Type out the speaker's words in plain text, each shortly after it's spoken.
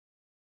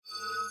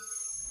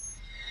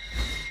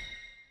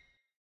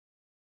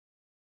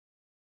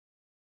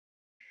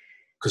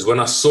because when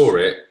I saw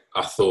it,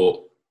 I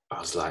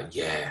was like,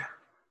 yeah,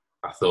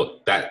 I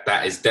thought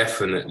that is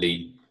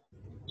definitely,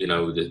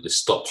 the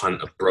stop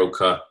hunt of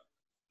broker.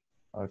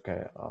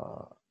 Okay.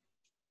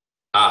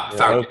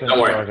 Found it. Don't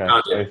worry, Okay.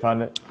 found Oh, it. you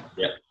found it?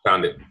 Yeah,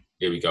 found it.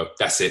 Here we go.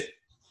 That's it.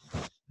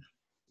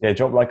 Yeah, it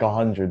dropped like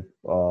 $100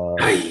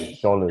 Hey.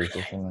 or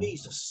something.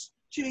 Jesus.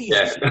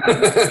 Yeah.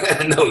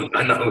 I know.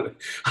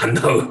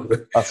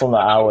 That's on the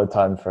hour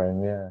time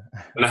frame, yeah.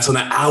 And that's on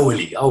an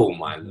hourly. Oh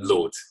my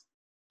Lord.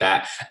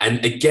 That,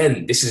 and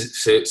again, this is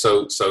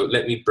so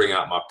let me bring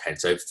out my pen.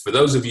 So for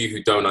those of you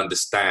who don't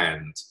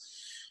understand,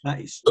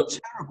 that is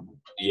terrible.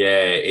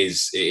 Yeah,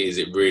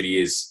 it really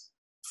is.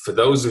 For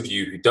those of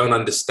you who don't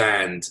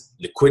understand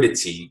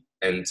liquidity,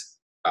 and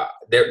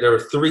there are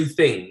three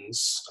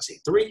things. I say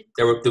three.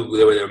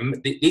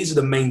 These are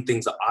the main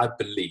things that I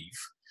believe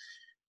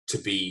to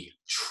be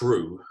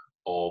true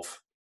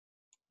of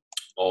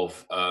why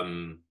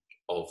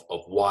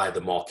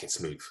the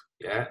markets move.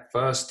 Yeah.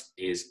 First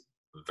is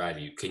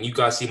value. Can you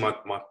guys see my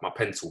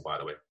pencil, by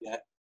the way? Yeah.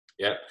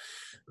 Yeah.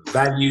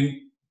 Value.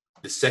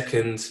 The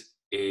second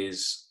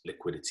is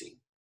liquidity.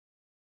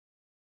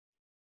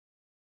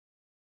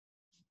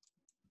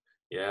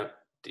 Yeah.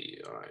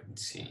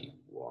 DITY.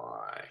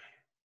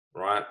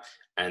 Right.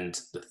 And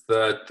the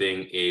third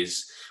thing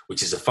is,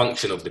 which is a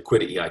function of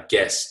liquidity, I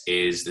guess,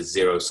 is the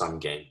zero sum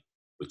game,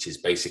 which is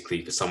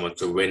basically for someone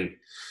to win,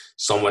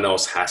 someone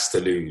else has to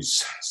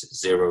lose.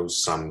 Zero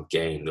sum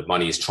game. The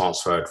money is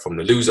transferred from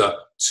the loser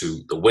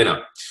to the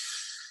winner.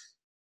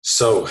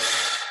 So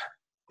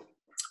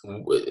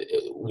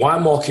why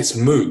markets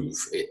move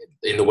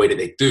in the way that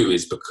they do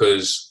is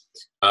because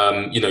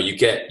you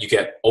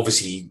get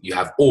obviously you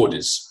have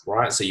orders,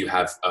 right? So you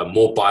have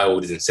more buy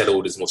orders and sell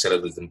orders, more sell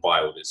orders than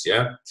buy orders.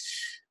 Yeah.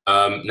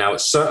 Now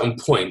at certain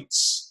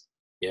points,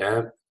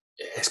 yeah,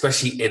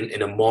 especially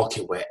in a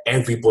market where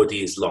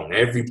everybody is long,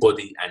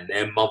 everybody and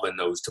their mother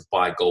knows to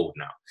buy gold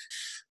now.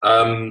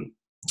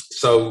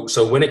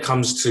 So when it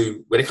comes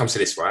to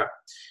this, right?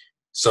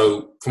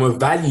 So from a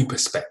value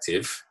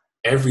perspective,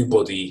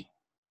 everybody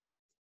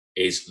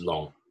is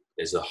long.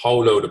 There's a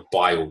whole load of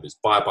buy orders,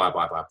 buy.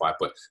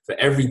 But for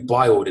every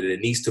buy order, there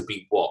needs to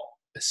be what?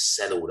 A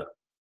sell order.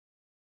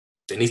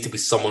 There needs to be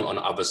someone on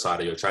the other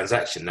side of your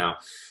transaction. Now,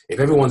 if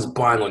everyone's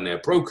buying on their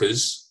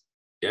brokers,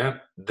 yeah,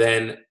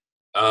 then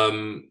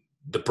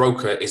the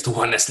broker is the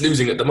one that's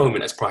losing at the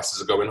moment as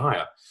prices are going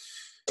higher.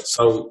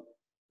 So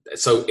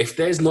if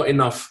there's not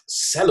enough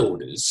sell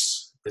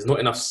orders,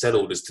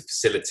 to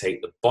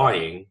facilitate the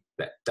buying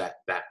that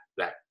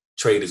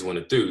traders want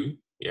to do,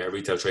 yeah,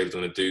 retail traders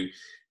want to do,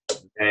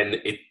 then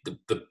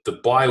the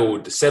buy or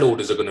the sell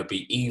orders are going to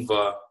be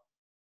either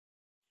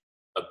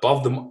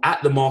above them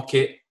at the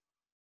market,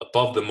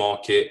 above the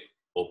market,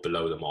 or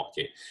below the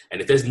market. And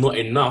if there's not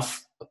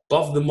enough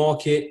above the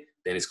market,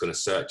 then it's going to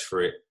search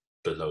for it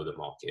below the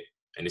market.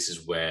 And this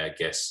is where I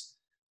guess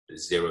the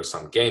zero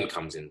sum game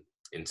comes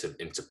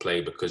into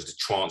play, because the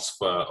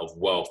transfer of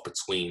wealth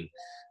between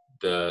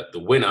the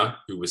winner,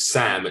 who was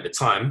Sam at the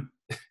time,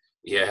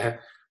 yeah,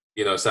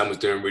 Sam was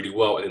doing really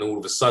well, and then all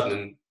of a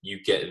sudden you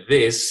get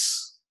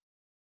this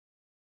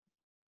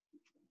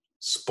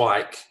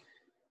spike.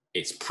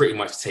 It's pretty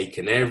much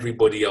taken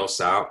everybody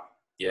else out,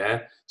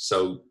 yeah.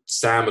 So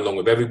Sam, along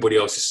with everybody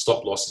else's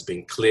stop loss, has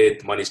been cleared.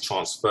 The money's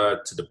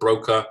transferred to the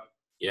broker,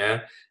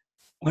 yeah.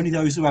 Only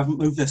those who haven't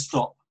moved their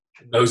stop.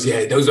 Those who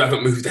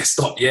haven't moved their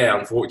stop, yeah,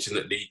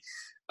 unfortunately.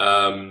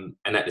 And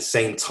at the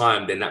same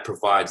time, then that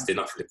provides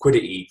enough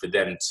liquidity for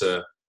them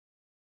to,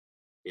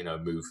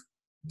 move.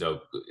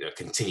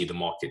 Continue the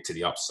market to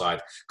the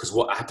upside, because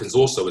what happens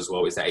also as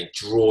well is that it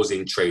draws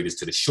in traders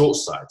to the short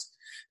side.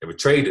 There were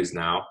traders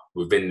now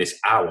within this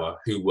hour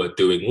who were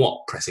doing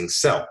what? Pressing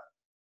sell.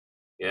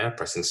 Yeah,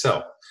 pressing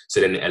sell. So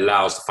then it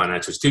allows the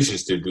financial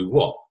institutions to do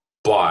what?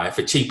 Buy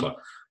for cheaper.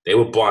 They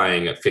were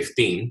buying at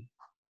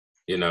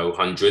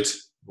 1,500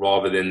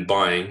 rather than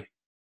buying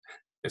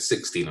at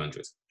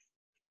 1,600.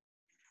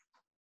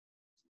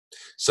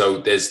 So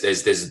there's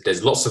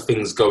lots of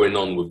things going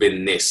on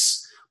within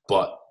this,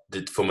 but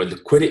from a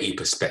liquidity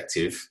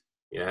perspective,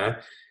 yeah,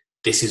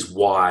 this is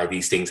why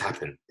these things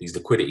happen. These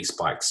liquidity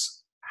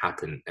spikes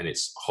happen, and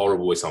it's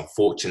horrible. It's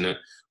unfortunate,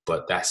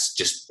 but that's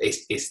just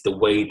it's the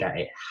way that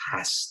it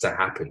has to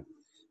happen.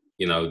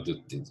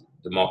 The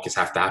markets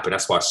have to happen.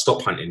 That's why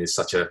stop hunting is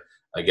such a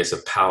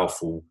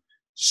powerful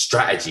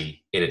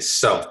strategy in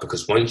itself,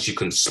 because once you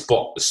can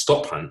spot the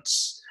stop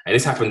hunts, and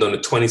this happened on the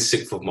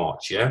 26th of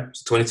March, yeah,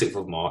 so 26th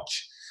of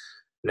March.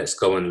 Let's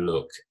go and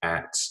look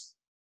at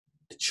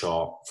the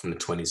chart from the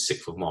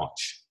 26th of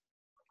March.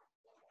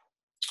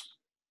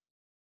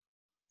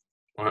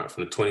 All right,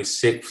 from the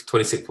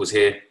 26th was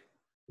here.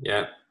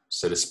 Yeah,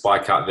 so the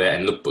spike out there,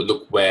 and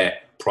look where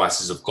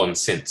prices have gone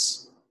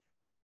since.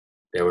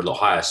 They were a lot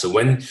higher. So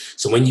when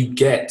you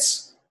get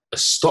a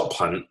stop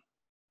hunt,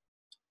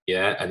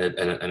 yeah, and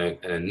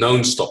a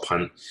known stop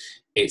hunt,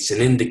 it's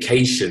an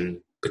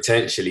indication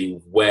potentially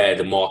where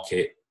the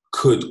market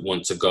could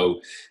want to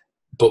go.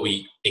 But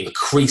we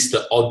increase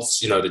the odds,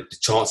 the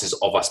chances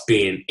of us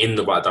being in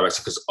the right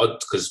direction, because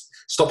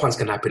stop hunts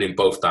can happen in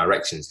both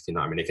directions, if you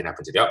know what I mean. It can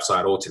happen to the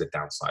upside or to the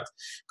downside,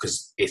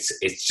 because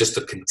it's just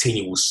a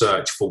continual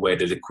search for where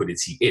the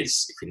liquidity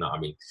is, if you know what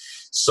I mean.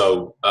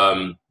 So,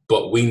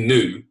 but we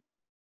knew,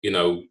 you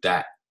know,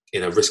 that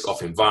in a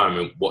risk-off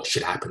environment, what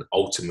should happen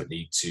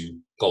ultimately to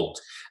gold.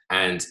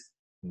 And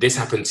this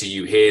happened to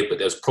you here, but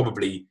there's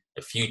probably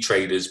a few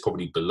traders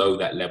probably below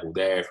that level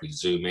there. If we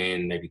zoom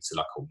in maybe to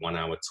like a 1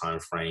 hour time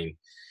frame,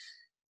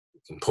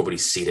 you can probably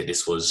see that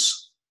this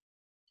was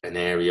an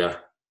area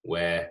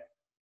where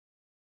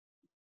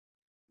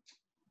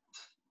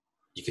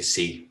you can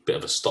see a bit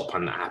of a stop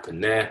hunt that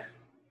happened there,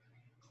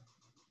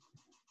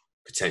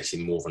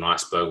 potentially more of an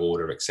iceberg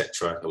order,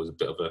 etc. There was a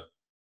bit of a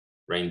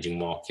ranging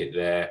market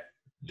there.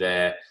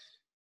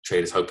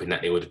 Traders hoping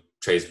that they would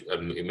trade,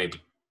 maybe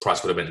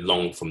price would have been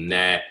long from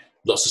there.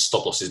 Lots of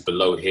stop losses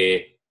below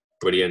here,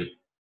 brilliant,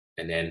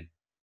 and then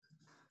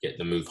get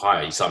the move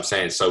higher. You see what I'm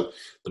saying? So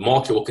the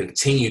market will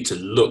continue to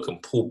look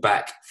and pull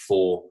back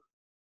for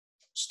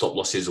stop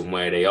losses and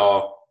where they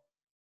are,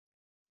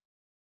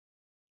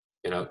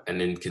 you know, and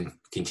then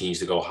continues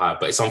to go higher.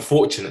 But it's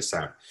unfortunate,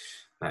 Sam.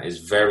 That is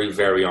very,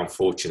 very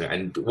unfortunate.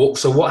 And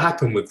so what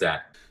happened with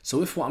that?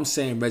 So if what I'm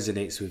saying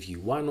resonates with you,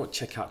 why not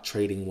check out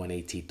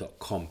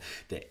trading180.com?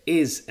 There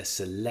is a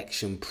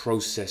selection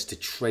process to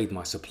trade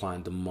my supply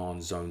and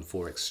demand zone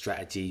Forex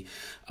strategy.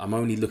 I'm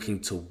only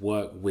looking to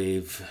work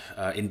with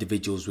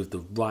individuals with the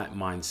right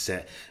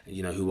mindset,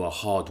 you know, who are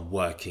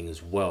hardworking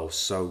as well.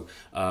 So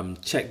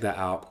check that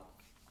out.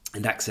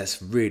 And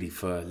access really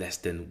for less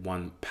than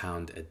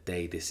 £1 a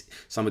day.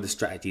 Some of the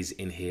strategies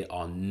in here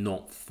are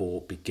not for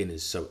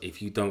beginners. So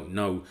if you don't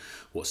know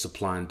what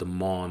supply and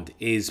demand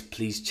is,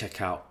 please check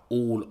out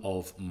all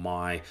of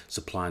my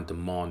supply and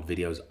demand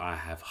videos. I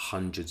have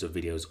hundreds of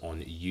videos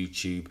on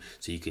YouTube,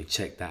 so you can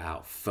check that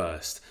out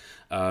first.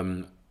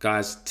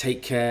 Guys,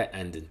 take care,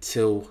 and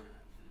until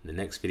the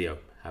next video,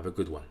 have a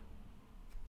good one.